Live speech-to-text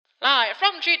Live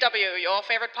from GW, your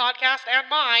favorite podcast and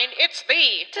mine, it's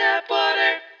the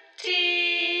Tapwater Tease.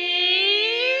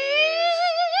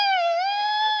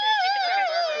 Okay, keep it down,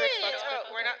 Barbara.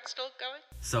 We're not still going?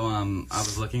 So, I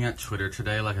was looking at Twitter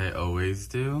today like I always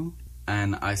do,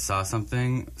 and I saw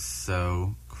something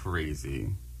so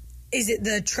crazy. Is it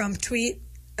the Trump tweet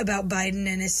about Biden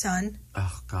and his son?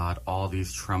 Oh, God, all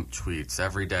these Trump tweets.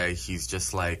 Every day he's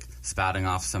just, like, spouting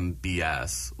off some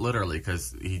BS. Literally,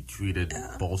 because he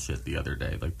tweeted bullshit the other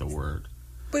day, like the word.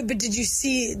 Wait, but did you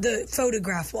see the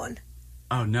photograph one?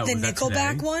 Oh, no. The was that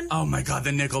Nickelback today? one? Oh, my God,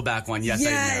 the Nickelback one. Yes,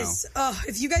 Yes. I know. Oh,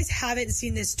 if you guys haven't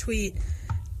seen this tweet,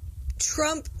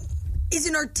 Trump is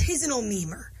an artisanal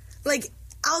memer. Like,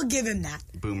 I'll give him that.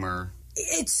 Boomer.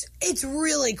 It's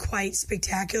really quite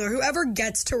spectacular. Whoever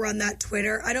gets to run that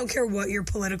Twitter, I don't care what your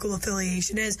political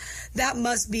affiliation is, that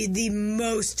must be the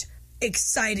most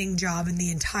exciting job in the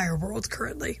entire world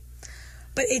currently.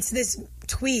 But it's this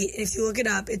tweet, if you look it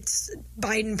up, it's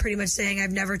Biden pretty much saying,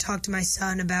 I've never talked to my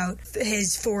son about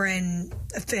his foreign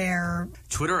affair.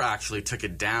 Twitter actually took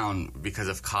it down because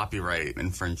of copyright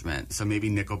infringement. So maybe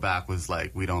Nickelback was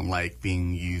like, we don't like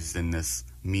being used in this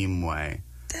meme way.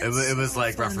 It was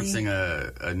like funny. referencing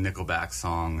a Nickelback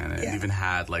song, and it even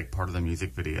had like part of the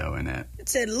music video in it. It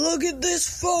said, look at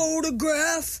this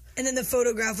photograph. And then the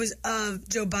photograph was of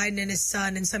Joe Biden and his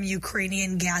son and some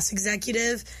Ukrainian gas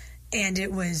executive. And it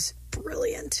was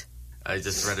brilliant. I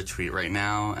just read a tweet right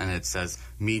now, and it says,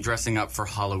 me dressing up for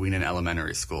Halloween in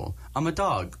elementary school. I'm a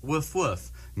dog. Woof, woof.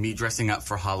 Me dressing up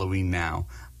for Halloween now.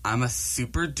 I'm a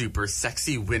super-duper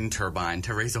sexy wind turbine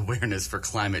to raise awareness for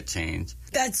climate change.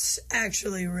 That's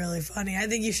actually really funny. I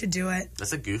think you should do it.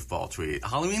 That's a goofball tweet.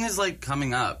 Halloween is, like,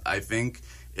 coming up. I think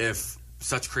if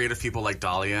such creative people like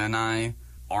Dahlia and I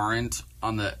aren't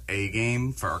on the A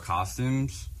game for our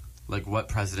costumes, like, what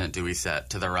precedent do we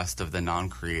set to the rest of the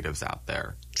non-creatives out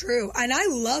there? True. And I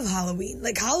love Halloween.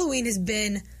 Like, Halloween has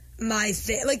been my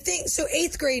thing. Like, so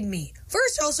 8th grade me.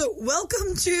 First, also,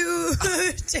 welcome to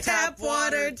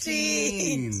Tapwater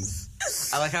Teens.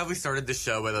 I like how we started the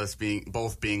show with us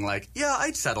both being like, yeah,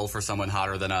 I'd settle for someone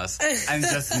hotter than us. And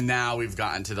just now we've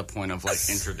gotten to the point of, like,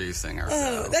 introducing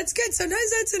ourselves. Oh, that's good.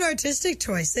 Sometimes that's an artistic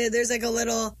choice. There's, like, a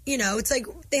little, it's like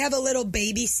they have a little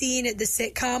baby scene at the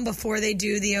sitcom before they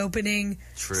do the opening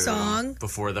song.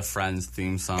 Before the Friends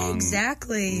theme song.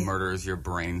 Exactly. Murders your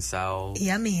brain cells.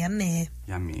 Yummy, yummy.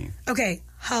 Yummy. Okay,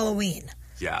 Halloween.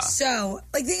 Yeah. So,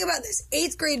 like, think about this.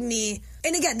 8th grade me,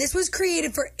 and again, this was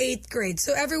created for 8th grade.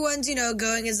 So everyone's,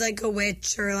 going as, like, a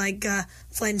witch or, like, a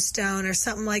Flintstone or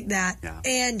something like that. Yeah.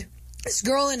 And this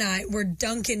girl and I were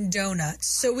Dunkin' Donuts.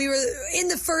 So we were in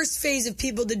the first phase of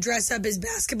people to dress up as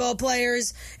basketball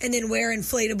players and then wear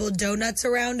inflatable donuts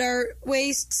around our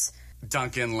waists.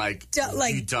 Dunkin',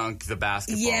 you dunk the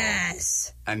basketball.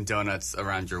 Yes. And donuts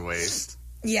around your waist.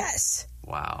 Yes.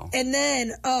 Wow. And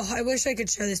then, I wish I could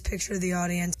show this picture to the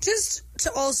audience. Just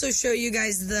to also show you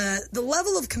guys the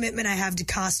level of commitment I have to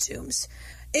costumes.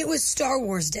 It was Star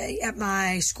Wars Day at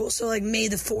my school, so like May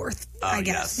the 4th, I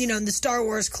guess. Yes. And the Star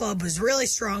Wars Club was really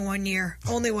strong one year,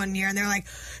 only one year. And they're like,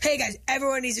 hey guys,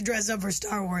 everyone needs to dress up for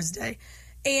Star Wars Day.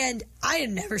 And I had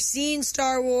never seen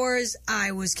Star Wars.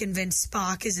 I was convinced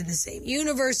Spock is in the same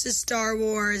universe as Star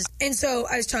Wars. And so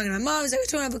I was talking to my mom. I was like, I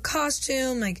just want to have a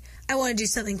costume. Like, I want to do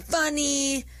something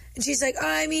funny. And she's like,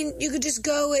 you could just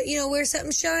go, wear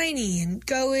something shiny and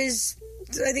go as,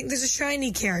 I think there's a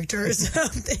shiny character or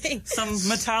something. Some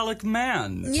metallic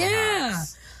man. Yeah.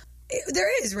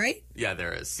 There is, right? Yeah,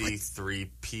 there is.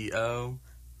 C-3PO.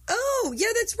 Oh, yeah,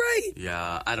 that's right.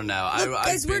 Yeah, I don't know. Look, I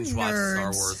guys, we're binge-watched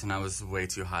Star nerds. Wars, and I was way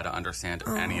too high to understand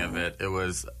any of it. It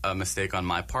was a mistake on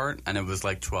my part, and it was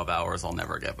like 12 hours I'll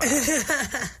never get back.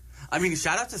 I mean,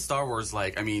 shout out to Star Wars.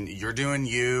 You're doing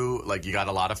you. Like, you got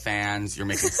a lot of fans. You're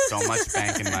making so much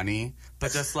bank and money.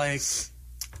 But just,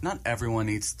 not everyone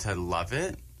needs to love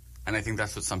it. And I think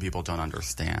that's what some people don't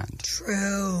understand.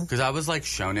 True. Because I was,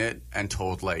 shown it and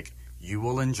told, you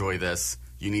will enjoy this.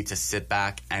 You need to sit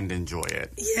back and enjoy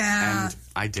it. Yeah. And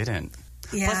I didn't.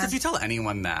 Yeah. Plus, if you tell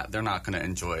anyone that, they're not going to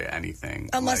enjoy anything.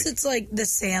 Unless it's the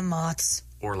Sandlots.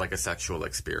 Or a sexual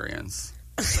experience.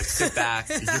 Sit back,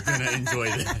 you're going to enjoy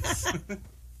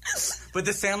this. But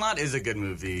The Sandlot is a good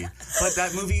movie. But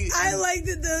that movie... I like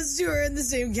that those two are in the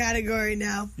same category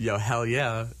now. Yo, hell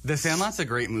yeah. The Sandlot's a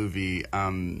great movie.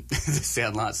 The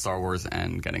Sandlot, Star Wars,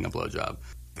 and Getting a Blowjob.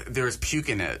 There's puke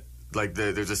in it. like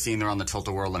there's a scene there on the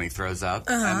Tilt-A-Whirl and he throws up,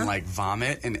 and like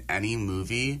vomit in any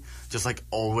movie just like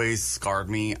always scarred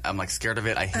me. I'm like scared of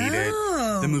it. I hate it.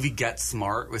 The movie Get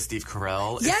Smart with Steve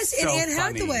Carell. Yes, it's and so Anne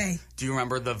funny. Hathaway. Do you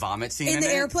remember the vomit scene In the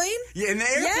it? airplane? Yeah, in the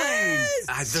airplane.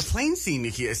 Yes! The plane scene,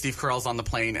 Steve Carell's on the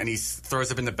plane and he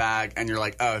throws up in the bag and you're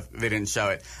like, oh, they didn't show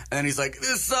it. And then he's like,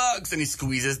 this sucks. And he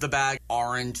squeezes the bag.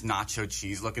 Orange nacho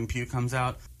cheese looking puke comes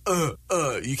out.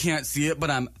 You can't see it, but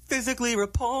I'm physically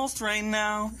repulsed right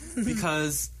now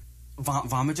because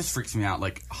vomit just freaks me out,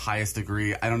 like, highest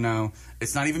degree. I don't know.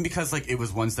 It's not even because, like, it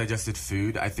was once digested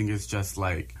food. I think it's just,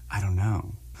 like, I don't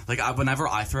know. Like, whenever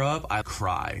I throw up, I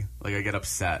cry. Like, I get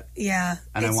upset. Yeah,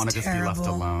 And I want to just be left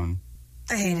alone.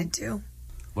 I hate it, too.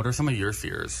 What are some of your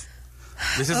fears?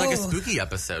 This is like a spooky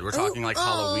episode. We're talking, like,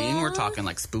 Halloween. We're talking,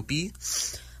 like, spooky.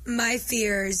 My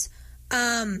fears,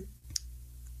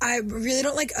 I really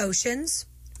don't like oceans.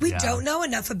 We don't know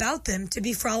enough about them to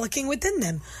be frolicking within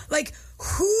them. Like,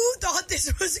 who thought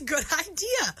this was a good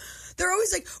idea? They're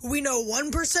always like, we know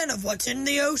 1% of what's in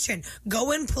the ocean.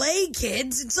 Go and play,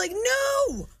 kids. It's like,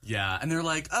 no. Yeah, and they're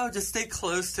like, oh, just stay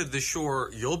close to the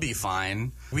shore. You'll be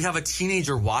fine. We have a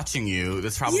teenager watching you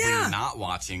that's probably not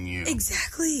watching you.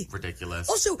 Exactly. Ridiculous.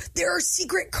 Also, there are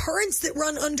secret currents that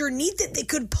run underneath it that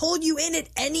could pull you in at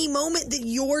any moment that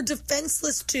you're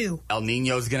defenseless to. El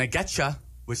Nino's gonna get ya.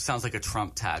 Which sounds like a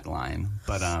Trump tagline.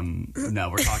 But, no,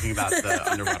 we're talking about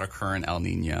the underwater current El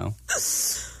Nino.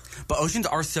 But oceans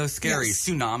are so scary. Yes.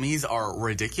 Tsunamis are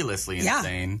ridiculously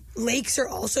insane. Lakes are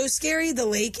also scary. The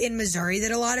lake in Missouri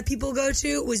that a lot of people go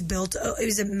to was built, it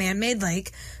was a man-made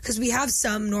lake, because we have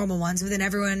some normal ones, but then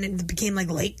everyone became like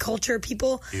lake culture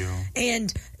people. Ew.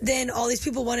 And then all these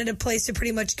people wanted a place to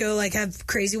pretty much go like have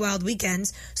crazy wild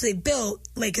weekends, so they built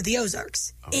Lake of the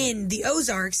Ozarks. In the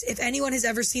Ozarks, if anyone has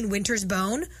ever seen Winter's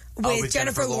Bone with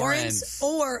Jennifer Lawrence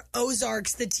or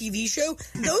Ozarks, the TV show,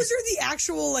 those are the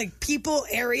actual like people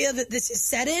area that this is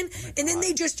set in. And then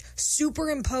they just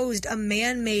superimposed a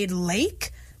man-made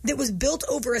lake that was built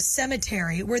over a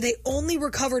cemetery where they only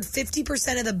recovered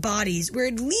 50% of the bodies, where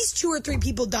at least 2 or 3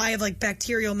 people die of like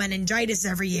bacterial meningitis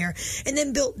every year, and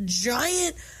then built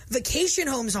giant vacation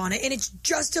homes on it, and it's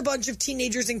just a bunch of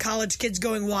teenagers and college kids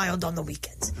going wild on the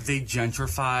weekends. They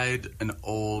gentrified an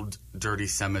old, dirty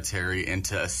cemetery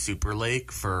into a super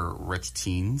lake for rich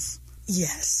teens.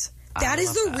 Yes. That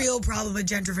is the real problem with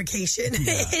gentrification,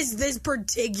 is this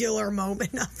particular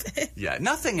moment of it. Yeah,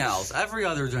 nothing else. Every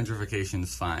other gentrification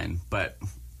is fine, but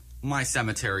my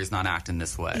cemetery is not acting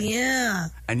this way. Yeah.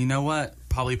 And you know what?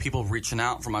 Probably people reaching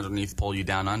out from underneath pull you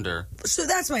down under. So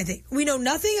that's my thing. We know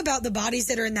nothing about the bodies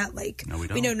that are in that lake. No, we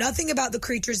don't. We know nothing about the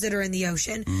creatures that are in the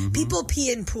ocean. People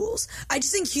pee in pools. I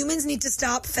just think humans need to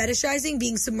stop fetishizing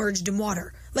being submerged in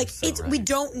water. Like, we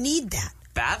don't need that.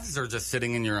 Baths are just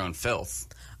sitting in your own filth.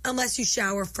 Unless you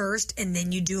shower first and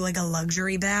then you do like a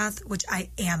luxury bath, which I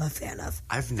am a fan of.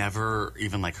 I've never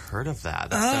even like heard of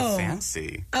that. That's so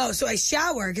fancy. Oh, so I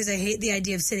shower because I hate the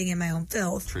idea of sitting in my own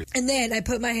filth. True. And then I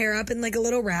put my hair up in like a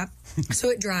little wrap so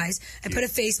it dries. I put a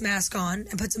face mask on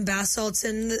and put some bath salts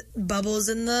in the bubbles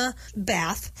in the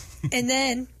bath. And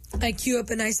then I queue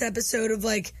up a nice episode of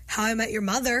like How I Met Your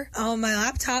Mother on my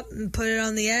laptop and put it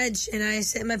on the edge, and I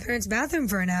sit in my parents' bathroom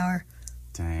for an hour.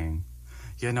 Dang.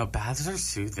 Yeah, no, baths are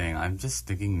soothing. I'm just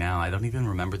thinking now. I don't even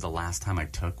remember the last time I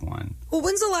took one. Well,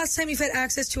 when's the last time you've had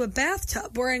access to a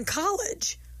bathtub? We're in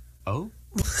college. Oh?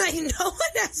 I know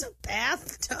it has a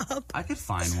bathtub. I could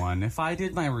find one. If I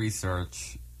did my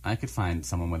research, I could find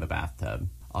someone with a bathtub.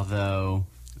 Although,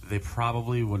 they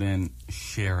probably wouldn't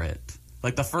share it.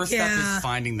 Like, the first step is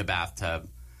finding the bathtub.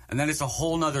 And then it's a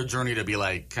whole nother journey to be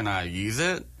like, can I use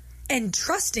it? And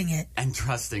trusting it.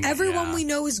 Everyone we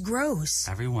know is gross.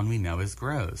 Everyone we know is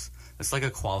gross. It's like a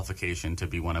qualification to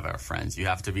be one of our friends. You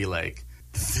have to be, like,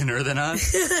 thinner than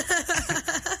us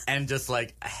and just,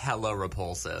 like, hella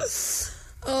repulsive.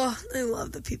 Oh, I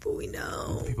love the people we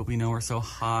know. The people we know are so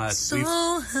hot. So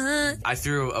hot. I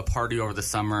threw a party over the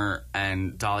summer,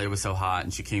 and Dahlia was so hot,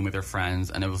 and she came with her friends,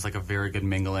 and it was like a very good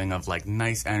mingling of like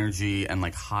nice energy and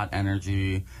like hot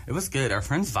energy. It was good. Our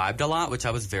friends vibed a lot, which I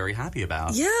was very happy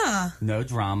about. Yeah. No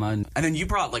drama. And then you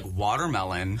brought like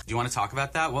watermelon. Do you want to talk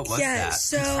about that? What was that?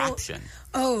 Contraption.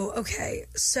 Oh, okay.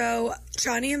 So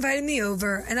Johnny invited me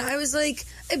over, and I was like,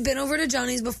 I've been over to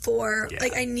Johnny's before. Yeah.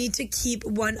 Like, I need to keep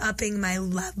one-upping my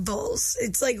levels.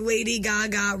 It's like Lady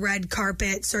Gaga red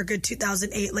carpet circa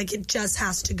 2008. Like, it just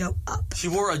has to go up. She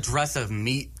wore a dress of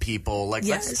meat, people. Like,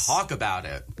 let's talk about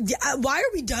it. Yeah, why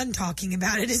are we done talking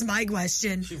about it is my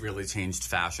question. She really changed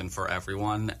fashion for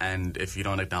everyone, and if you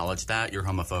don't acknowledge that, you're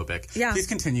homophobic. Yeah. Please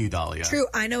continue, Dahlia. True.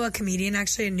 I know a comedian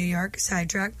actually in New York,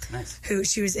 Sidetrack, nice. who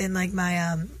she was in like my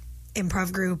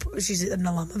improv group. She's an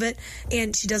alum of it.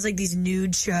 And she does like these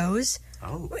nude shows.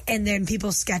 Oh. And then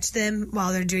people sketch them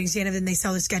while they're doing stand-up, and they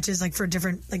sell the sketches like for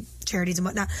different like charities and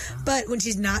whatnot. But when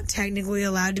she's not technically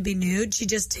allowed to be nude, she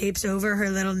just tapes over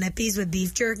her little nippies with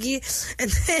beef jerky,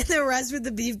 and then the rest with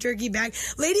the beef jerky bag.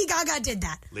 Lady Gaga did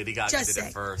that. Lady Gaga did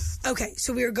it first. Okay,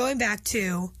 so we were going back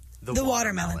to the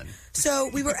watermelon.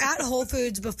 So we were at Whole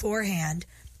Foods beforehand,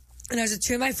 and I was with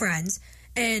two of my friends,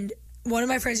 and one of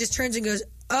my friends just turns and goes,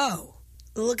 "Oh,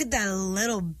 look at that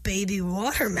little baby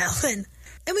watermelon."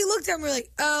 And we looked at it and we're like,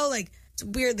 oh, like, it's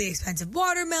weirdly expensive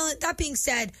watermelon. That being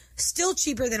said, still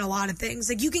cheaper than a lot of things.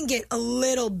 Like, you can get a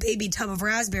little baby tub of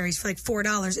raspberries for like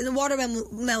 $4, and the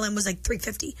watermelon was like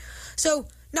 $3.50. So,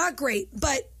 not great,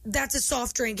 but that's a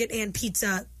soft drink and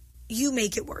pizza. You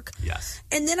make it work. Yes.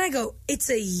 And then I go,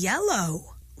 it's a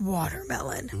yellow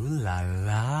watermelon. Ooh la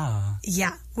la.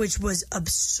 Yeah, which was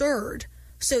absurd.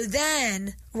 So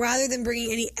then, rather than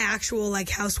bringing any actual, like,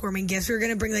 housewarming gifts, we were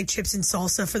going to bring, like, chips and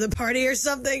salsa for the party or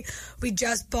something. We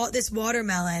just bought this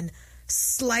watermelon,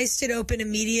 sliced it open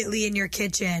immediately in your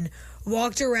kitchen,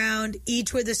 walked around,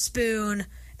 each with a spoon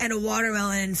and a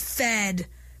watermelon, and fed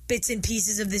bits and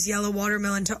pieces of this yellow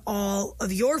watermelon to all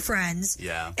of your friends.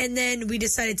 Yeah. And then we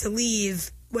decided to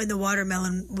leave when the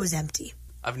watermelon was empty.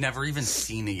 I've never even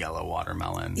seen a yellow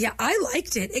watermelon. Yeah, I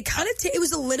liked it. It kind of it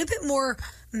was a little bit more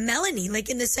melony,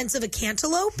 like in the sense of a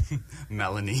cantaloupe.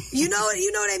 Melanie. You know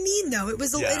what I mean, though. It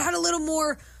was it had a little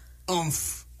more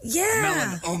oomph. Yeah.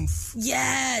 Melon oomph.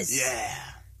 Yes. Yeah.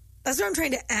 That's what I'm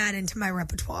trying to add into my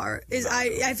repertoire. Is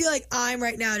I feel like I'm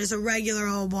right now just a regular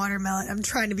old watermelon. I'm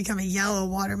trying to become a yellow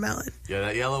watermelon. Yeah,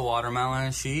 that yellow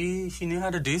watermelon, she knew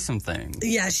how to do some things.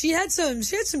 Yeah, she had some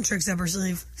tricks up her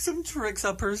sleeve. Some tricks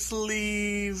up her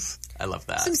sleeve. I love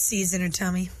that. Some seeds in her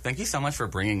tummy. Thank you so much for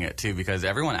bringing it, too, because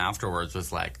everyone afterwards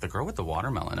was like, the girl with the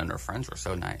watermelon and her friends were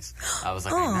so nice. I was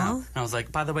like, I know. And I was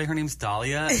like, by the way, her name's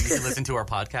Dahlia, and you should listen to our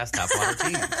podcast, Tap Water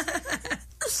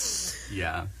Teens.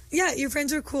 Yeah. Yeah, your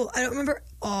friends were cool. I don't remember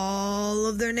all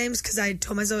of their names because I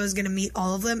told myself I was going to meet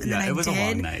all of them, and then I did. Yeah, it was a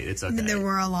long night. It's okay. And then there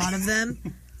were a lot of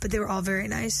them, but they were all very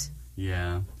nice.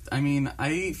 Yeah. I mean,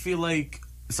 I feel like...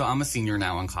 So I'm a senior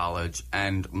now in college,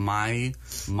 and my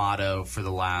motto for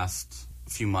the last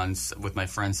few months with my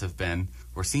friends have been,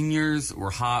 we're seniors,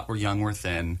 we're hot, we're young, we're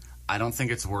thin. I don't think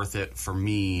it's worth it for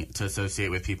me to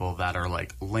associate with people that are,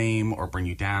 like, lame or bring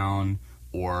you down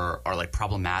or are, like,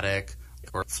 problematic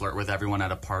or flirt with everyone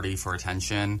at a party for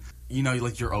attention. You know,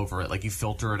 like, you're over it. Like, you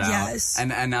filter it out. Yes.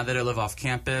 And now that I live off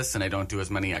campus and I don't do as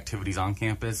many activities on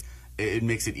campus, it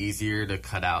makes it easier to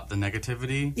cut out the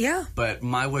negativity. Yeah. But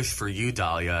my wish for you,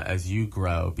 Dahlia, as you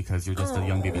grow, because you're just a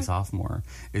young baby sophomore,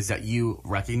 is that you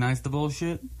recognize the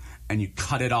bullshit and you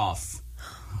cut it off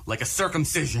like a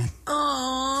circumcision.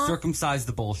 Aww. Circumcise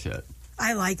the bullshit.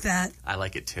 I like that. I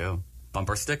like it too.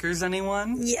 Bumper stickers,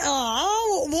 anyone? Yeah,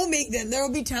 oh, we'll make them. There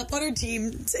will be Tap Water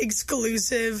Team's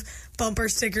exclusive bumper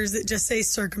stickers that just say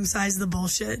circumcise the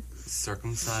bullshit.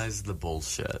 Circumcise the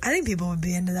bullshit. I think people would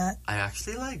be into that. I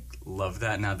actually, love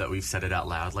that now that we've said it out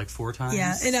loud, 4 times.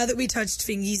 Yeah, and now that we touched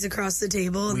fingies across the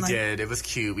table. And we did. It was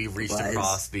cute. We reached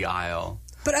across the aisle.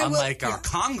 But Unlike our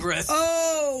Congress.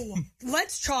 Oh,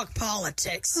 let's talk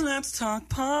politics. Let's talk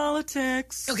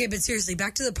politics. Okay, but seriously,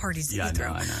 back to the parties that you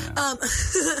throw. I know.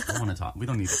 I want to talk. We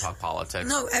don't need to talk politics.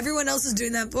 No, everyone else is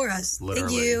doing that for us.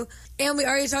 Literally. Thank you. And we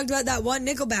already talked about that one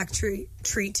Nickelback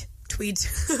tweet.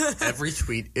 Every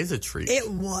tweet is a treat. It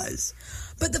was.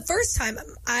 But the first time,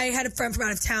 I had a friend from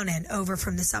out of town over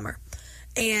from the summer.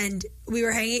 And we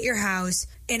were hanging at your house,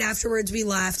 and afterwards we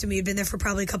left, and we had been there for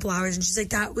probably a couple hours, and she's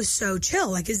like, that was so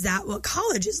chill. Like, is that what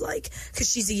college is like?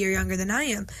 Because she's a year younger than I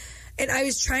am. And I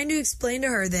was trying to explain to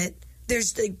her that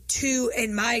there's,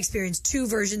 in my experience, 2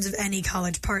 versions of any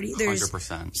college party. There's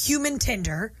 100%. human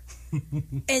Tinder,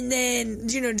 and then,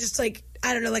 just I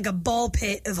don't know, like a ball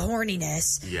pit of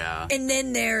horniness. Yeah. And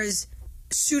then there's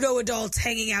pseudo-adults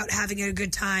hanging out, having a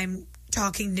good time,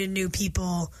 talking to new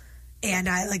people, and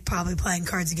I probably playing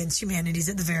Cards Against Humanities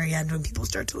at the very end when people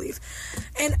start to leave.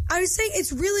 And I was saying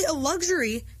it's really a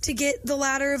luxury to get the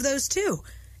latter of those 2.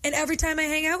 And every time I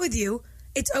hang out with you,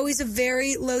 it's always a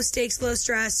very low stakes, low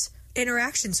stress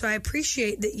interaction. So I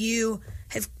appreciate that you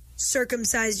have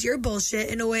circumcised your bullshit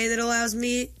in a way that allows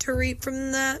me to reap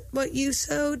from that what you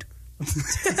sowed.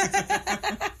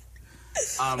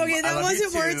 Okay, that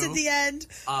wasn't words at the end,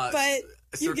 but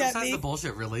you get me. The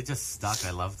bullshit really just stuck.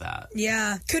 I love that.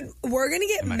 Yeah. We're going to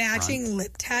get matching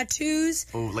lip tattoos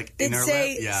that that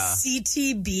say lip? Yeah.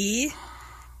 CTB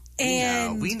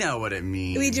And we know what it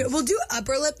means. We'll do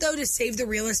upper lip, though, to save the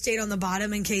real estate on the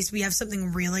bottom in case we have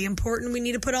something really important we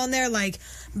need to put on there, like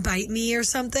bite me or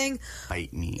something.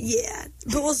 Bite me. Yeah.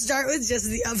 But we'll start with just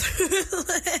the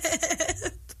upper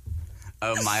lip.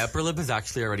 Oh, my upper lip is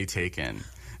actually already taken.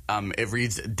 It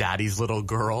reads Daddy's Little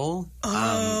Girl.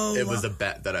 It was a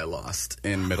bet that I lost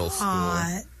in middle school.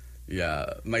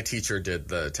 Yeah, my teacher did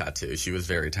the tattoo. She was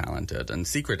very talented and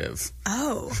secretive.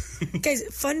 Oh. Guys,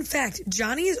 fun fact,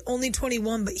 Johnny is only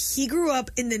 21, but he grew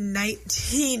up in the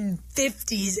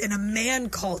 1950s in a man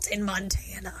cult in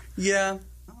Montana. Yeah.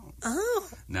 Oh.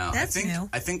 No, that's new.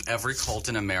 I think every cult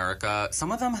in America,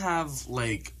 some of them have,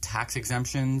 like, tax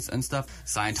exemptions and stuff.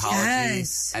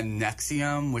 Scientology and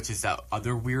NXIVM, which is that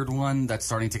other weird one that's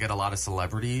starting to get a lot of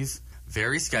celebrities.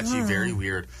 Very sketchy, very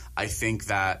weird. I think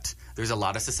that there's a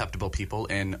lot of susceptible people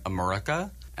in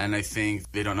America, and I think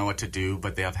they don't know what to do,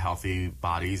 but they have healthy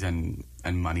bodies and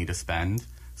money to spend.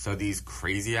 So these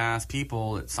crazy-ass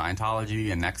people at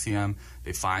Scientology and NXIVM,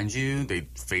 they find you, they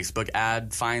Facebook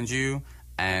ad find you,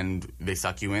 and they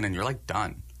suck you in, and you're, like,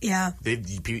 done. Yeah.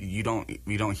 You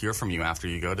don't hear from you after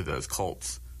you go to those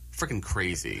cults. Freaking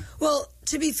crazy. Well,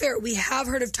 to be fair, we have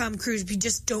heard of Tom Cruise. We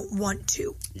just don't want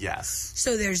to. Yes.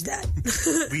 So there's that.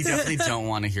 We definitely don't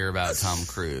want to hear about Tom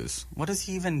Cruise. What does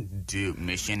he even do?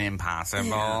 Mission Impossible?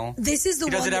 Yeah. This is the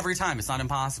one. He does it every time. It's not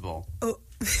impossible. Oh.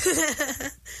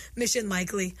 Mission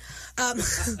likely.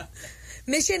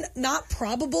 Mission not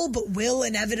probable, but will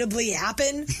inevitably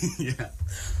happen. Yeah.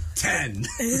 10.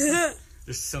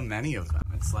 There's so many of them.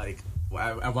 It's like,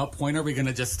 at what point are we going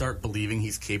to just start believing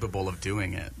he's capable of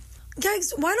doing it?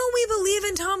 Guys, why don't we believe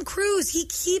in Tom Cruise? He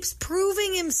keeps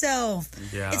proving himself.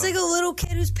 Yeah. It's like a little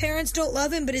kid whose parents don't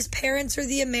love him, but his parents are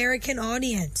the American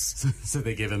audience. So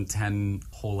they give him 10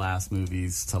 whole-ass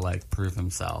movies to, like, prove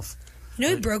himself. You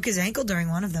know, he broke his ankle during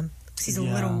one of them. He's a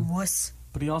little wuss.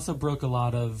 But he also broke a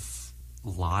lot of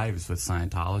lives with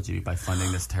Scientology by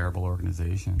funding this terrible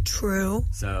organization. True.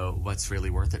 So what's really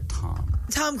worth it, Tom?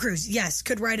 Tom Cruise, yes,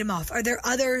 could write him off. Are there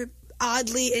other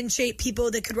oddly in shape people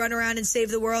that could run around and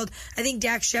save the world? I think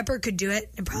Dax Shepard could do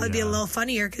it. It'd probably be a little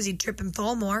funnier because he'd trip and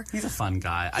fall more. He's a fun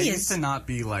guy. I used to not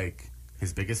be like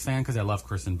his biggest fan because I love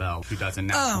Kristen Bell, who does a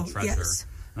National Treasure. Yes.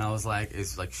 And I was like,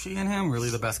 is like she and him really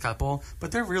the best couple?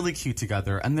 But they're really cute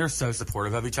together, and they're so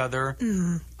supportive of each other.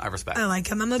 I respect. I like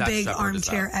him. I'm a big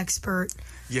armchair expert.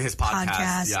 Yeah, his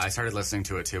podcast. Yeah, I started listening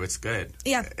to it too. It's good.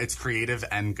 Yeah, it's creative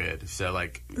and good. So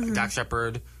like Dax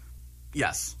Shepard,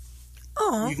 yes.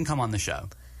 Oh, you can come on the show.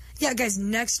 Yeah, guys,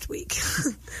 next week.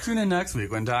 Tune in next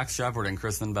week when Dax Shepard and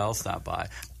Kristen Bell stop by.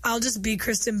 I'll just be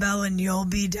Kristen Bell and you'll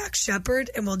be Dax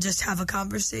Shepard, and we'll just have a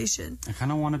conversation. I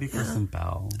kind of want to be Kristen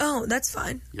Bell. Oh, that's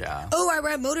fine. Yeah. Oh, I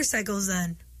ride motorcycles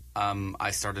then. I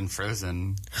started in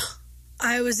Frozen.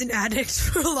 I was an addict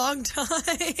for a long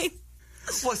time.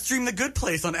 Well, stream The Good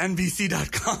Place on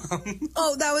NBC.com.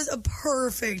 Oh, that was a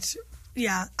perfect...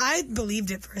 Yeah, I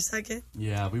believed it for a second.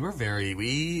 Yeah, we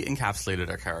encapsulated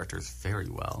our characters very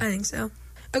well. I think so.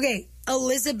 Okay,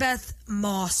 Elizabeth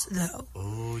Moss, though.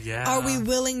 Oh, yeah. Are we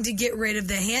willing to get rid of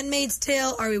The Handmaid's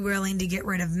Tale? Are we willing to get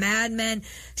rid of Mad Men?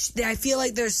 I feel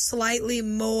like there's slightly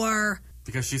more...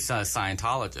 Because she's a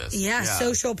Scientologist. Yeah,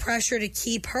 social pressure to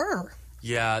keep her.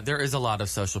 Yeah, there is a lot of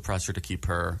social pressure to keep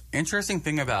her. Interesting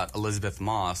thing about Elizabeth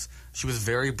Moss, she was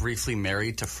very briefly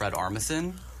married to Fred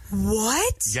Armisen.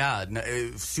 What? Yeah,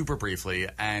 super briefly.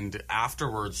 And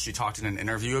afterwards, she talked in an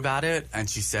interview about it, and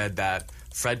she said that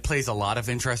Fred plays a lot of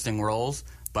interesting roles,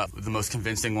 but the most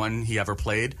convincing one he ever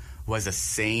played was a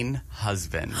sane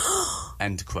husband.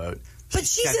 End quote. But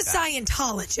she's a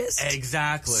Scientologist.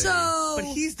 Exactly. So... But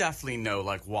he's definitely no,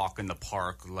 like, walk in the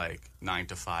park, like,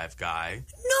 9-to-5 guy.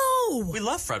 No! We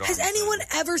love Fred Armisen. Has anyone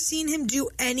ever seen him do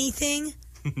anything?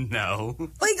 No. Like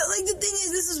the thing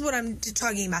is, this is what I'm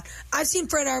talking about. I've seen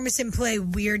Fred Armisen play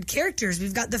weird characters.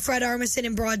 We've got the Fred Armisen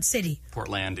in Broad City.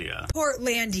 Portlandia.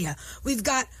 We've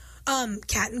got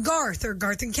Cat and Garth, or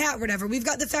Garth and Cat, whatever. We've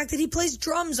got the fact that he plays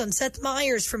drums on Seth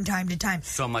Meyers from time to time.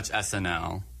 So much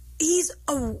SNL. He's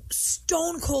a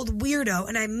stone cold weirdo,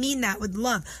 and I mean that with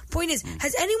love. Point is,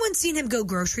 has anyone seen him go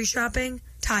grocery shopping?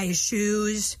 Tie his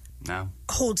shoes? No.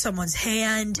 Hold someone's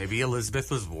hand? Maybe Elizabeth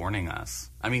was warning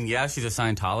us. I mean, yeah, she's a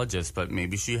Scientologist, but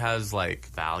maybe she has, like,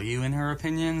 value in her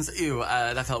opinions. Ew,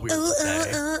 that felt weird to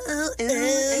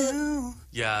say.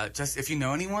 Yeah, just if you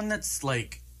know anyone that's,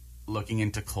 like, looking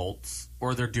into cults,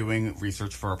 or they're doing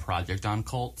research for a project on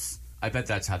cults, I bet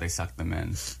that's how they suck them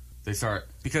in. They start...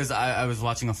 Because I was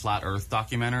watching a Flat Earth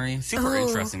documentary. Super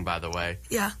interesting, by the way.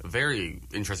 Yeah. Very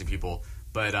interesting people.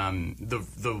 But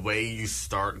the way you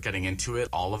start getting into it,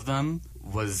 all of them,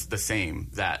 was the same,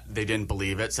 that they didn't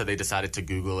believe it, so they decided to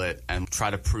Google it and try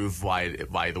to prove why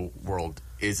the world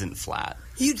isn't flat.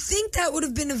 You'd think that would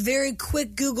have been a very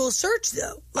quick Google search,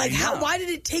 though. Like, why did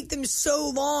it take them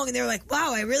so long? And they're like,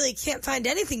 wow, I really can't find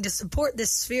anything to support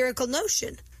this spherical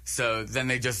notion. So then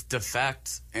they just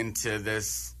defect into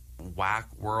this whack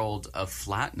world of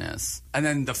flatness. And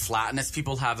then the flatness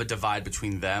people have a divide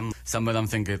between them. Some of them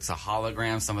think it's a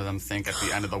hologram. Some of them think at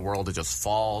the end of the world it just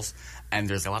falls. And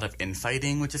there's a lot of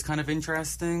infighting, which is kind of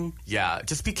interesting. Yeah,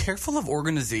 just be careful of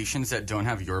organizations that don't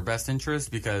have your best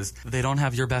interest, because they don't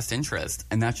have your best interest.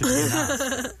 And that should be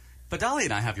enough. But Dolly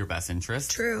and I have your best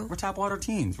interest. True. We're Tapwater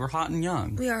teens. We're hot and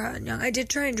young. We are hot and young. I did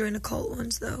try and join a cult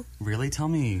once, though. Really? Tell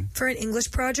me. For an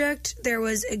English project, there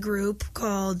was a group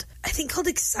called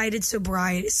Excited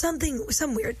Sobriety, some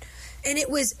weird. And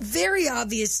it was very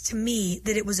obvious to me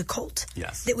that it was a cult.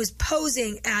 Yes. That was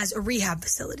posing as a rehab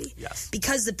facility. Yes.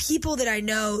 Because the people that I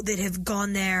know that have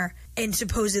gone there and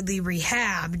supposedly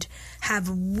rehabbed have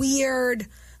weird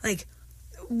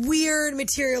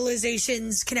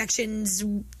materializations, connections,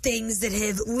 things that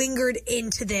have lingered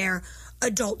into their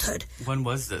adulthood. When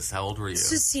was this? How old were you? This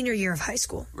was senior year of high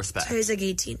school. Respect. So I was like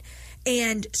 18.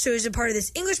 And so as a part of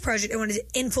this English project, I wanted to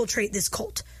infiltrate this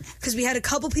cult. Because we had a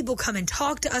couple people come and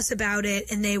talk to us about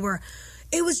it, and it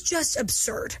was just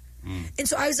absurd. And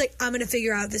so I was like, I'm going to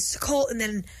figure out this cult. And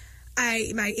then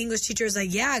my English teacher was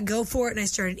like, yeah, go for it. And I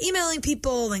started emailing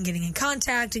people and getting in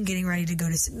contact and getting ready to go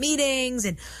to some meetings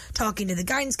and talking to the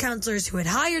guidance counselors who had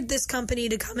hired this company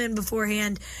to come in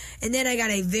beforehand. And then I got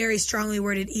a very strongly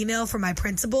worded email from my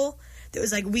principal that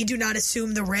was like, we do not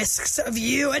assume the risks of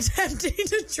you attempting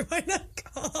to join a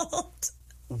cult.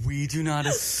 We do not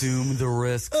assume the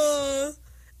risks.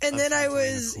 And then I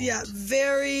was,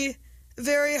 very,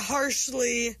 very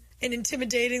harshly and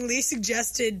intimidatingly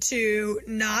suggested to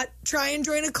not try and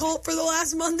join a cult for the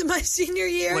last month of my senior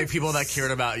year. Like, people that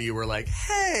cared about you were like,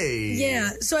 hey. Yeah,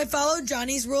 so I followed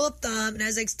Johnny's rule of thumb, and I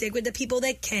was like, stick with the people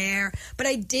that care. But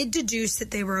I did deduce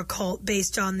that they were a cult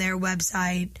based on their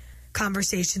website,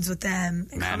 conversations with them,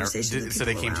 and conversations with so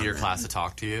they people came to your around class them. to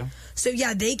talk to you? So,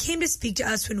 yeah, they came to speak to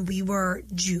us when we were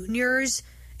juniors,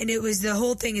 and the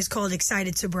whole thing is called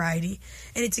Excited Sobriety.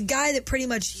 And it's a guy that pretty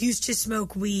much used to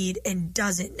smoke weed and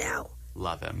doesn't now.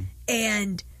 Love him.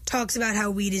 And talks about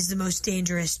how weed is the most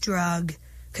dangerous drug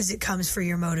because it comes for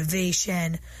your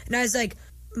motivation. And I was like,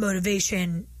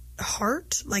 motivation,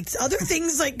 heart? Like, other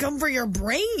things, like, come for your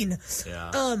brain.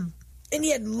 Yeah. And he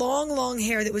had long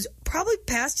hair that was probably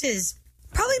past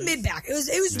probably mid-back. It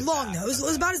was long, though. It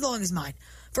was about as long as mine,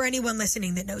 for anyone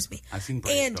listening that knows me. I've seen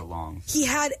braids go long. He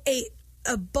had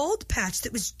a bald patch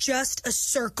that was just a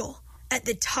circle at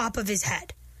the top of his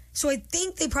head. So I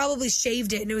think they probably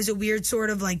shaved it, and it was a weird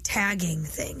sort of, like, tagging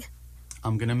thing.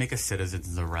 I'm going to make a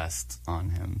citizen's arrest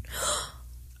on him.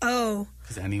 Oh.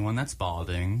 Because anyone that's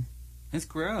balding is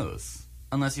gross.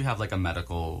 Unless you have, like, a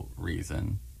medical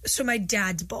reason. So my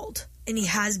dad's bald, and he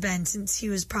has been since he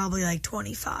was probably, like,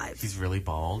 25. He's really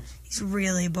bald? He's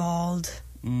really bald.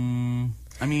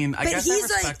 I mean, I guess I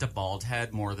respect like, a bald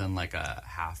head more than, like, a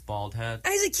half-bald head. I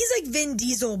was like, he's like Vin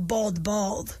Diesel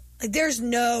bald. Like, there's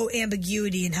no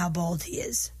ambiguity in how bald he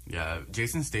is. Yeah,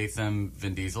 Jason Statham,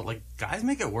 Vin Diesel, like, guys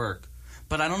make it work.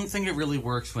 But I don't think it really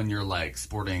works when you're, like,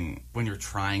 when you're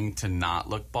trying to not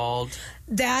look bald.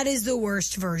 That is the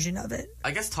worst version of it.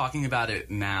 I guess talking about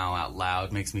it now out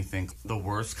loud makes me think the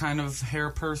worst kind of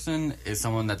hair person is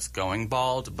someone that's going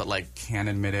bald, but, like, can't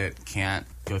admit it, can't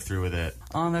go through with it.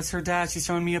 Oh, that's her dad. She's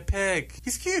showing me a pic.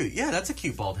 He's cute. Yeah, that's a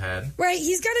cute bald head. Right.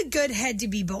 He's got a good head to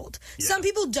be bald. Yeah. Some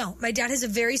people don't. My dad has a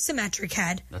very symmetric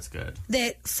head. That's good.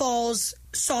 That falls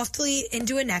softly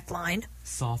into a neckline.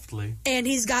 Softly. And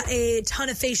he's got a ton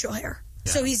of facial hair.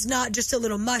 Yeah. So he's not just a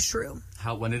little mushroom.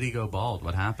 When did he go bald?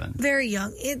 What happened? Very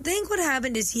young. I think what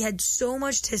happened is he had so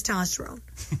much testosterone,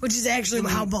 which is actually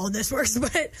how baldness works.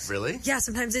 But really? Yeah,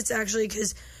 sometimes it's actually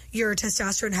because you're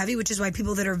testosterone heavy, which is why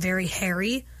people that are very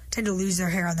hairy tend to lose their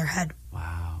hair on their head.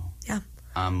 Wow. Yeah.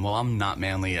 Well, I'm not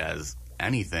manly as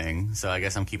anything, so I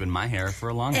guess I'm keeping my hair for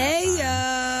a long time. Ayo!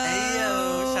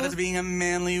 Ayo! Shout out to being a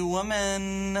manly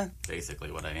woman.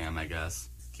 Basically what I am, I guess.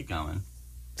 Keep going.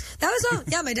 That was all.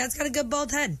 Yeah, my dad's got a good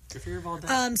bald head. Good for your bald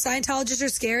head. Scientologists are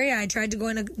scary. I tried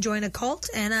to join a cult,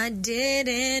 and I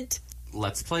didn't.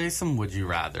 Let's play some Would You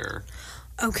Rather.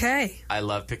 Okay. I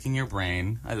love picking your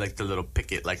brain. I like to little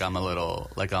pick it like I'm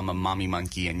a mommy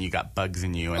monkey and you got bugs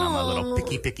in you and I'm a little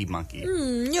picky monkey.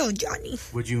 No, Johnny.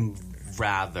 Would you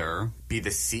rather be the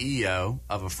CEO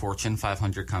of a Fortune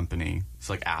 500 company,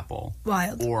 so like Apple,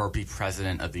 Wild. or be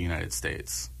president of the United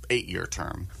States? 8-year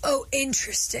term. Oh,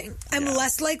 interesting. I'm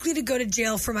less likely to go to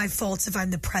jail for my faults if I'm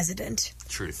the president.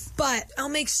 Truth. But I'll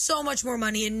make so much more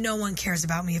money and no one cares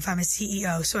about me if I'm a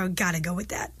CEO, so I've got to go with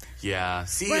that. Yeah,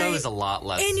 CEO Right. is a lot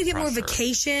less And you get more pressure.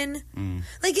 vacation.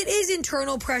 Like, it is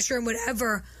internal pressure and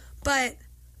whatever, but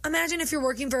imagine if you're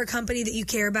working for a company that you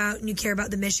care about and you care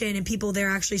about the mission and people there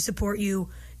actually support you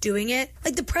doing it.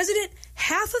 Like, the president,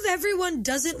 half of everyone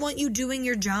doesn't want you doing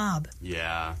your job.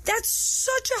 Yeah. That's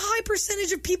such a high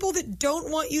percentage of people that don't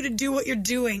want you to do what you're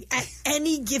doing at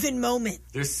any given moment.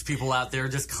 There's people out there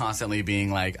just constantly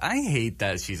being like, I hate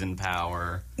that she's in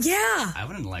power. Yeah. I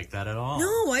wouldn't like that at all.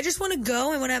 No, I just want to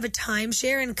go. I want to have a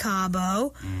timeshare in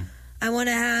Cabo. I want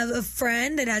to have a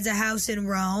friend that has a house in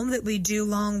Rome that we do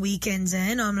long weekends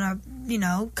in on a,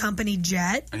 company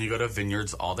jet. And you go to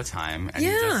vineyards all the time, and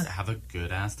you just have a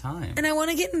good-ass time. And I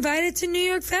want to get invited to New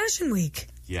York Fashion Week.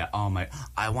 Yeah,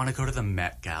 I want to go to the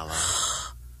Met Gala.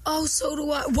 Oh, so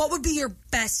do I. What would be your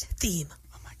best theme?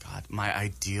 Oh my God, my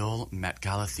ideal Met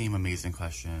Gala theme, amazing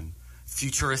question.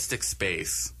 Futuristic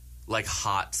space. Like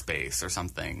hot space or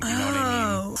something. You know what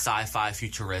I mean? Sci-fi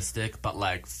futuristic, but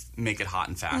like make it hot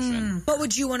in fashion. What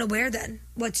would you want to wear then?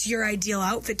 What's your ideal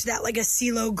outfit to that? Like a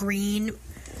CeeLo Green,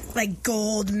 like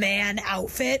gold man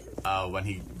outfit? When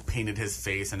he painted his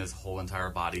face and his whole entire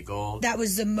body gold. That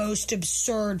was the most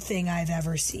absurd thing I've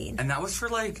ever seen. And that was for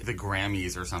like the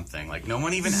Grammys or something. Like no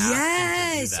one even asked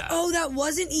him to do that. Oh, that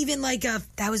wasn't even like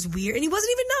that was weird. And he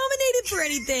wasn't even nominated for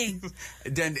anything.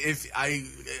 Then if I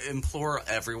implore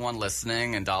everyone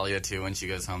listening, and Dahlia too when she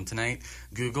goes home tonight,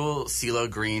 Google CeeLo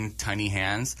Green tiny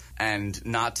hands, and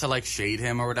not to like shade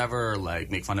him or whatever or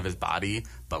like make fun of his body,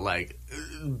 but like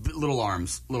little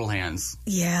arms, little hands.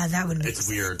 Yeah, that would make It's sense.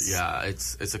 weird. Yeah,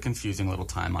 it's a confusing little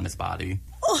time on his body.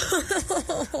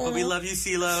 But we love you,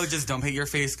 CeeLo. Just don't paint your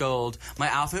face gold. My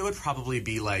outfit would probably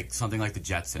be like something like the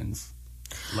Jetsons.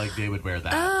 Like they would wear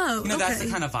that. Oh, That's okay.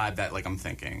 the kind of vibe that like I'm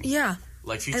thinking. Yeah.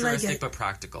 Like I futuristic like it. but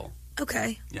practical.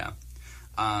 Okay. Yeah.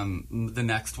 The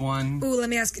next one. Ooh, let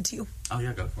me ask it to you. Oh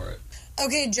yeah, go for it.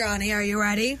 Okay, Johnny, are you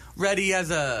ready? Ready as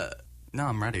a. No,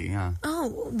 I'm ready. Yeah.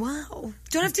 Oh, wow.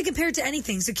 Don't have to compare it to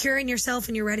anything. Secure in yourself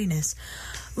and your readiness.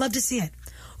 Love to see it.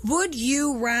 Would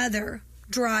you rather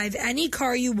drive any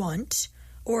car you want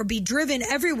or be driven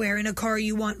everywhere in a car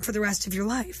you want for the rest of your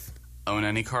life? Own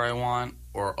any car I want,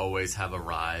 or always have a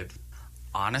ride.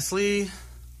 Honestly,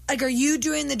 Like, are you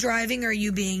doing the driving or are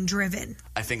you being driven?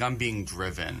 I think I'm being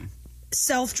driven.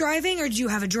 Self-driving or do you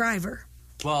have a driver?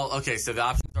 Well, okay, so the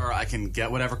options are I can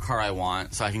get whatever car I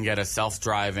want. So I can get a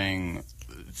self-driving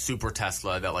super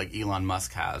Tesla that like Elon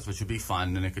Musk has, which would be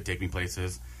fun and it could take me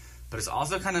places. But it's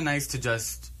also kind of nice to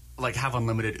just like have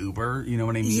unlimited Uber, you know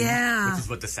what I mean? Yeah. Which is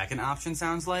what the second option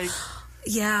sounds like.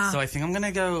 Yeah. So I think I'm going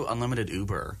to go unlimited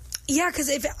Uber. Yeah, because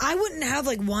if I wouldn't have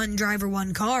like one driver,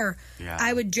 one car, Yeah.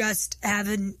 I would just have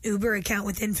an Uber account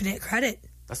with infinite credit.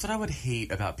 That's what I would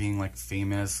hate about being like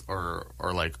famous or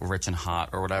like rich and hot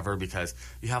or whatever, because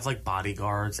you have like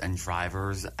bodyguards and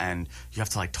drivers and you have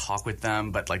to like talk with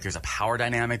them, but like there's a power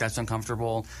dynamic that's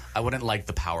uncomfortable. I wouldn't like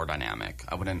the power dynamic.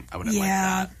 I wouldn't like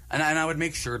Yeah. that. And I would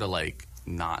make sure to like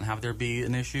not have there be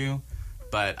an issue.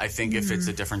 But I think if it's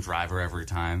a different driver every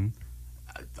time,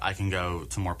 I can go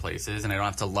to more places and I don't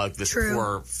have to lug this True.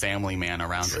 poor family man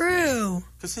around with me. True.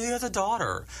 Because he has a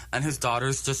daughter, and his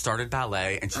daughter's just started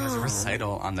ballet, and she has a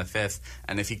recital on the 5th.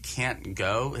 And if he can't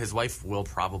go, his wife will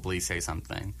probably say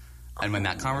something. And when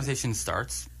that conversation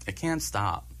starts, it can't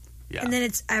stop. Yeah. And then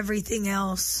it's everything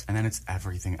else. And then it's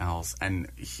everything else. And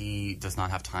he does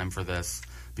not have time for this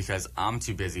because I'm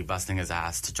too busy busting his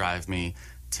ass to drive me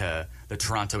to the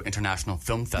Toronto International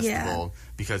Film Festival.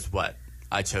 Because what?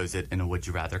 I chose it in a Would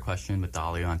You Rather question with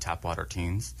Dahlia on Tapwater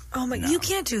Teens. Oh my! No. You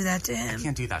can't do that to him. I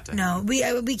can't do that to him. No, we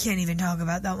can't even talk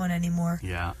about that one anymore.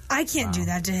 Yeah. I can't do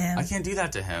that to him. I can't do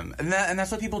that to him. And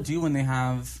that's what people do when they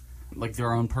have like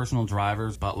their own personal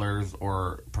drivers, butlers,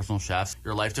 or personal chefs.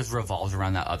 Your life just revolves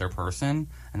around that other person,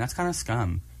 and that's kind of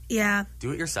scum. Yeah,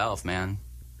 Do it yourself, man.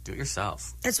 Do it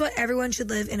yourself. that's why everyone should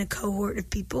live in a cohort of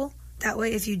people. That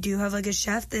way, if you do have like a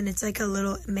chef, then it's like a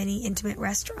little mini intimate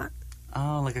restaurant.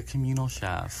 Oh, like a communal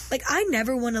chef. Like, I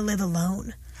never want to live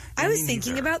alone. I was me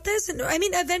thinking neither. about this, and I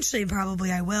mean, eventually,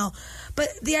 probably I will. But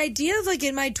the idea of, like,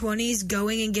 in my 20s,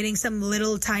 going and getting some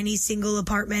little tiny single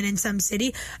apartment in some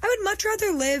city, I would much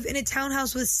rather live in a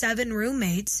townhouse with 7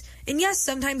 roommates. And yes,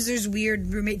 sometimes there's weird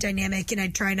roommate dynamic, and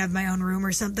I'd try and have my own room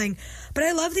or something. But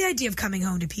I love the idea of coming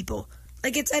home to people.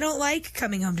 Like, I don't like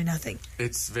coming home to nothing.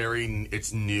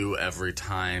 It's new every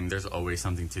time. There's always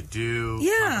something to do.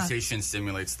 Yeah. Conversation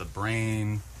stimulates the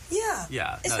brain. Yeah.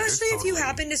 Yeah. Especially if you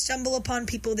happen to stumble upon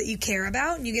people that you care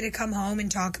about and you get to come home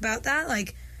and talk about that.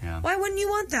 Like, why wouldn't you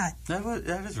want that?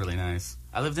 That is really nice.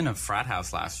 I lived in a frat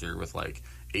house last year with like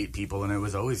 8 people, and it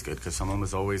was always good because someone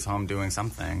was always home doing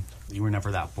something. You were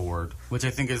never that bored, which I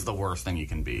think is the worst thing you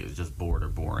can be, is just bored or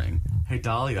boring. Hey,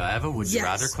 Dahlia, I have a would you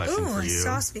rather question for you.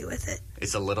 Sauce me with it.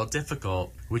 It's a little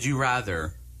difficult. Would you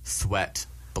rather sweat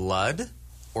blood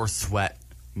or sweat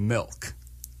milk?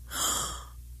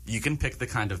 You can pick the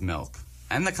kind of milk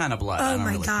and the kind of blood. I don't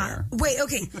really care. Wait,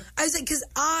 okay. I was like, because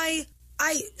I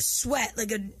sweat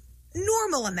like a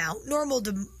normal amount,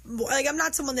 like I'm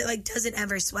not someone that like doesn't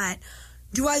ever sweat.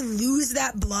 Do I lose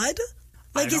that blood?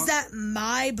 Like, is that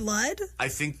my blood? I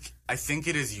think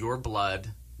it is your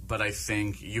blood, but I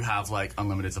think you have like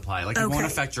unlimited supply. Like, it won't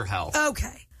affect your health.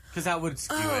 Okay. Because that would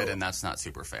skew it, and that's not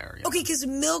super fair. Okay, because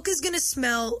milk is going to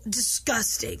smell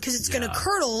disgusting because it's going to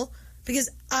curdle because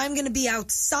I'm going to be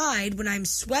outside when I'm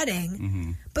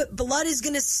sweating, but blood is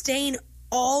going to stain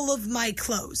all of my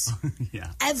clothes.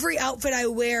 Yeah. Every outfit I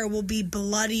wear will be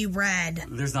bloody red.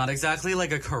 There's not exactly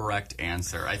like a correct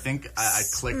answer. I think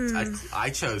I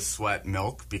chose sweat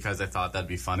milk because I thought that'd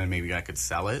be fun and maybe I could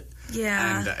sell it.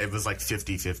 Yeah. And it was like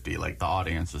 50-50. Like, the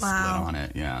audience was split on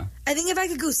it. Yeah. I think if I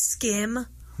could go skim,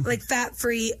 like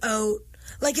fat-free oat,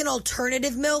 like an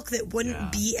alternative milk that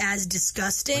wouldn't be as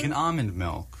disgusting. Like an almond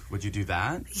milk. Would you do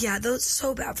that? Yeah, those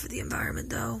so bad for the environment,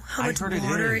 though. How much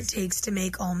water it takes to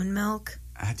make almond milk.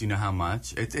 Do you know how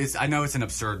much? I know it's an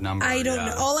absurd number. I don't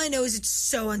know. All I know is it's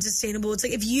so unsustainable. It's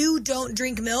like, if you don't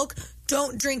drink milk,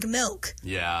 don't drink milk.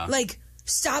 Yeah. Like,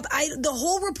 stop. The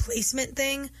whole replacement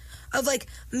thing of, like,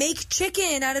 make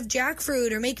chicken out of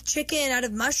jackfruit or make chicken out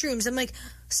of mushrooms. I'm like,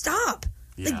 stop.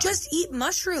 Yeah. Like, just eat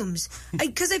mushrooms.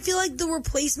 Because I feel like the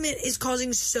replacement is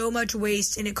causing so much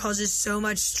waste and it causes so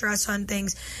much stress on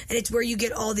things. And it's where you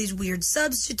get all these weird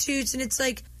substitutes. And it's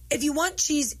like, if you want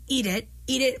cheese, eat it.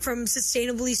 Eat it from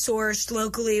sustainably sourced,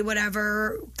 locally,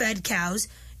 whatever, fed cows,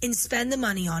 and spend the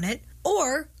money on it.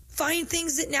 Or find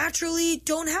things that naturally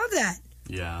don't have that.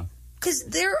 Yeah. Because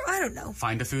I don't know.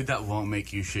 Find a food that won't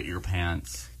make you shit your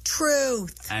pants.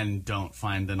 Truth. And don't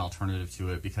find an alternative to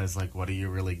it, because, like, what are you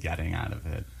really getting out of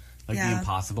it? Like, the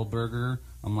Impossible Burger,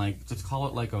 I'm like, just call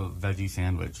it like a veggie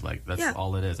sandwich. Like, that's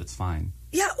all it is. It's fine.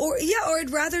 Yeah, or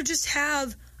I'd rather just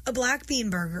have a black bean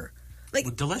burger.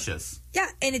 Like, delicious. Yeah,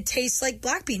 and it tastes like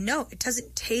black bean. No, it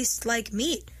doesn't taste like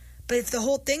meat. But if the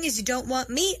whole thing is you don't want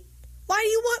meat, why do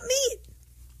you want meat?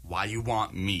 Why you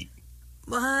want meat?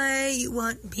 Why you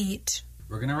want meat?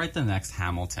 We're going to write the next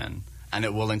Hamilton, and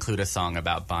it will include a song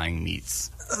about buying meats.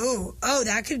 Oh,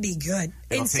 that could be good.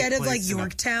 Instead of, like,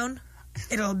 Yorktown,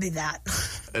 it'll be that.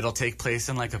 It'll take place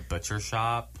in, like, a butcher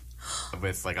shop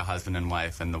with, like, a husband and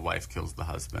wife, and the wife kills the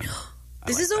husband.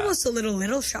 This is almost a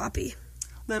little shoppy.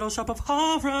 Little Shop of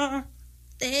Horror.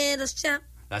 Little Shop.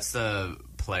 That's the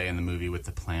play in the movie with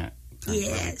the plant. Really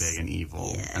big and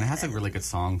evil. Yeah. And it has a really good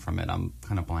song from it. I'm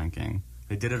kind of blanking.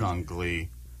 They did it on Glee.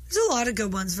 There's a lot of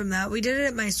good ones from that. We did it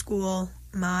at my school,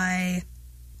 my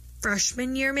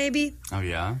freshman year, maybe. Oh,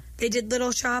 yeah? They did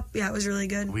Little Shop. Yeah, it was really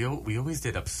good. We always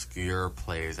did obscure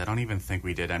plays. I don't even think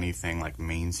we did anything, like,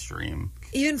 mainstream.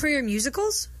 Even for your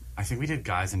musicals? I think we did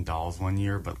Guys and Dolls one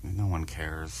year, but no one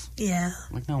cares. Yeah.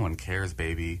 Like, no one cares,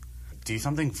 baby. Do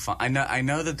something fun. I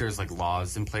know that there's, like,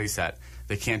 laws in place that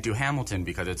they can't do Hamilton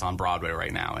because it's on Broadway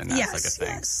right now, and that's, like, a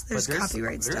thing. Yes, there's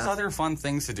copyright stuff. There's other fun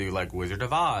things to do, like Wizard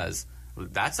of Oz.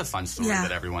 That's a fun story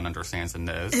that everyone understands and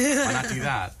knows. Why not do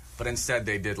that? But instead,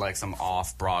 they did, like, some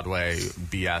off-Broadway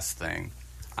BS thing.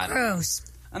 Gross.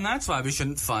 And that's why we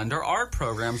shouldn't fund our art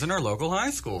programs in our local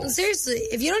high schools. Seriously,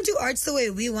 if you don't do arts the way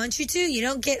we want you to, you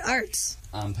don't get arts.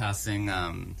 I'm passing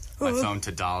my phone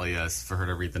to Dahlia for her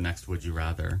to read the next Would You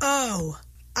Rather. Oh,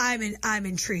 I'm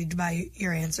intrigued by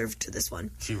your answer to this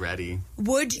one. She ready.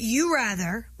 Would you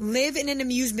rather live in an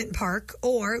amusement park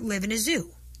or live in a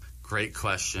zoo? Great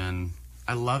question.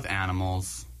 I love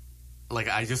animals. Like,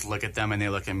 I just look at them and they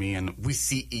look at me and we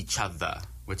see each other.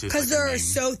 Because they're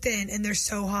so thin and they're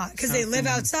so hot. Because they live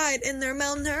outside and they're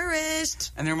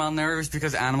malnourished. And they're malnourished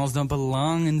because animals don't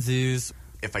belong in zoos.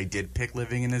 If I did pick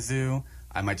living in a zoo,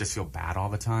 I might just feel bad all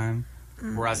the time.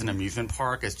 Whereas an amusement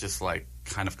park is just, like,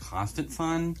 kind of constant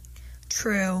fun.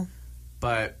 True.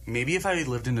 But maybe if I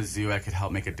lived in a zoo, I could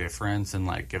help make a difference and,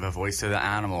 like, give a voice to the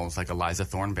animals, like Eliza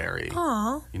Thornberry.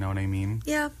 Aw. You know what I mean?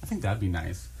 Yeah. I think that'd be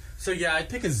nice. So, yeah, I'd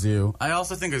pick a zoo. I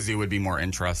also think a zoo would be more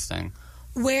interesting.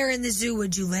 Where in the zoo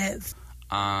would you live?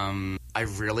 I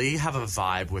really have a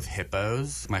vibe with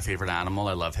hippos. My favorite animal.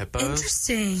 I love hippos.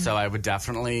 Interesting. So I would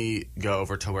definitely go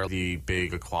over to where the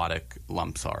big aquatic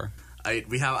lumps are. I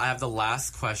have the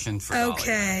last question for Dahlia.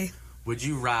 Okay. Would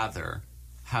you rather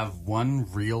have one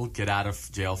real get out of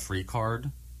jail free card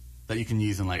that you can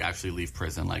use and like actually leave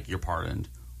prison, like you're pardoned,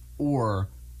 or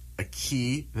a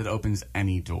key that opens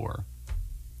any door?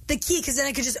 The key, because then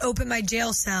I could just open my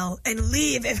jail cell and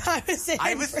leave if I was in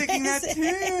I was prison. thinking that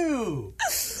too.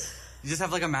 You just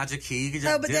have like a magic key. You could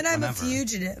just Oh, but dip then I'm whenever. a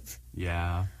fugitive.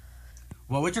 Yeah.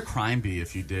 What would your crime be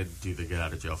if you did do the get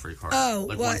out of jail free card? Oh,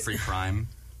 like what? one free crime.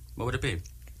 What would it be?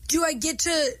 Do I get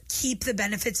to keep the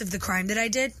benefits of the crime that I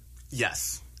did?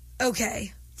 Yes.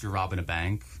 Okay. If you're robbing a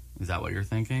bank, is that what you're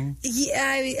thinking? Yeah,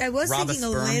 I was Rob a thinking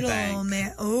a sperm little, bank.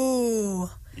 man.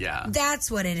 Oh, Yeah. that's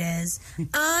what it is.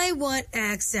 I want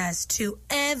access to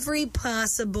every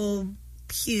possible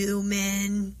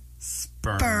human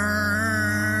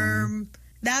sperm.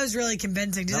 That was really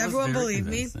convincing. Does That was everyone very believe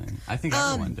me? convincing. I think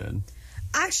everyone did.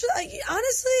 Actually,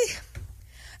 honestly,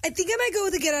 I think I might go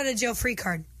with the get out of jail free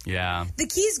card. Yeah. The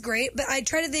key's great, but I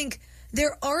try to think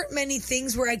there aren't many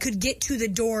things where I could get to the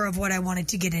door of what I wanted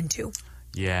to get into.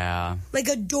 Yeah. Like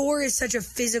a door is such a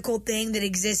physical thing that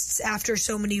exists after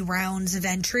so many rounds of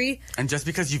entry. And just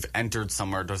because you've entered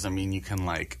somewhere doesn't mean you can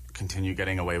like continue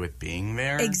getting away with being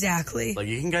there. Exactly. Like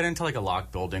you can get into like a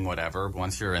locked building, whatever. But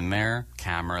once you're in there,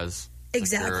 cameras.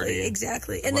 Security,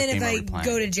 Exactly. And what then if game are I we playing?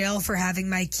 go to jail for having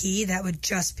my key, that would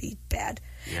just be bad.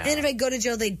 Yeah. And then if I go to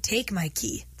jail, they'd take my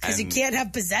key because you And- can't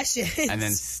have possession. And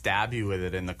then stab you with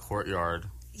it in the courtyard.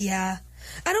 yeah.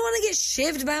 I don't want to get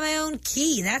shivved by my own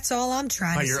key. That's all I'm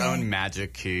trying By to your say. own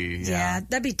magic key. Yeah,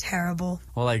 that'd be terrible.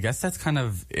 Well, I guess that's kind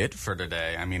of it for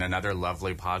today. I mean, another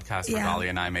lovely podcast where Yeah. Dahlia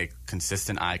and I make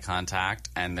consistent eye contact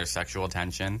and there's sexual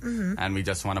tension. Mm-hmm. And we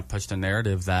just want to push the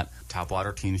narrative that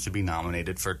Tapwater Teen should be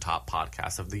nominated for Top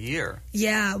Podcast of the Year.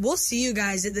 Yeah, we'll see you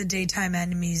guys at the Daytime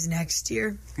Enemies next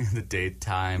year. The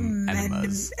Daytime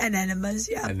Enemas. Enemas,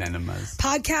 yeah. Anemas.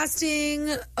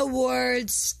 Podcasting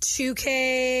Awards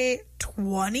 2K20.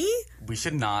 We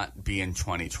should not be in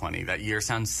 2020. That year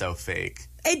sounds so fake.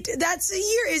 That's the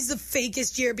year is the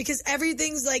fakest year because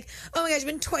everything's like, oh my gosh,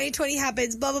 when 2020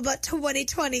 happens, blah, blah, blah,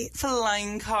 2020.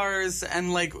 Flying cars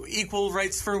and like equal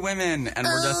rights for women. And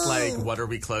we're just like, what are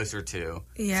we closer to?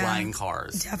 Yeah. Flying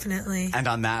cars. Definitely. And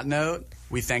on that note,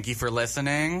 we thank you for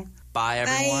listening. Bye,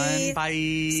 everyone. Bye.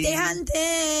 Stay hot and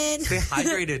thin. Stay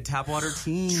hydrated. Tapwater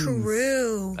Teens.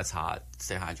 True. That's hot.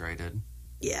 Stay hydrated.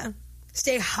 Yeah.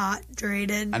 Stay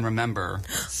hydrated. And remember,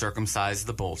 circumcise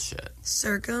the bullshit.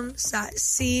 Circumcise.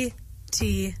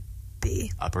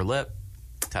 CTB. Upper lip.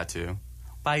 Tattoo.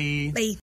 Bye. Bye.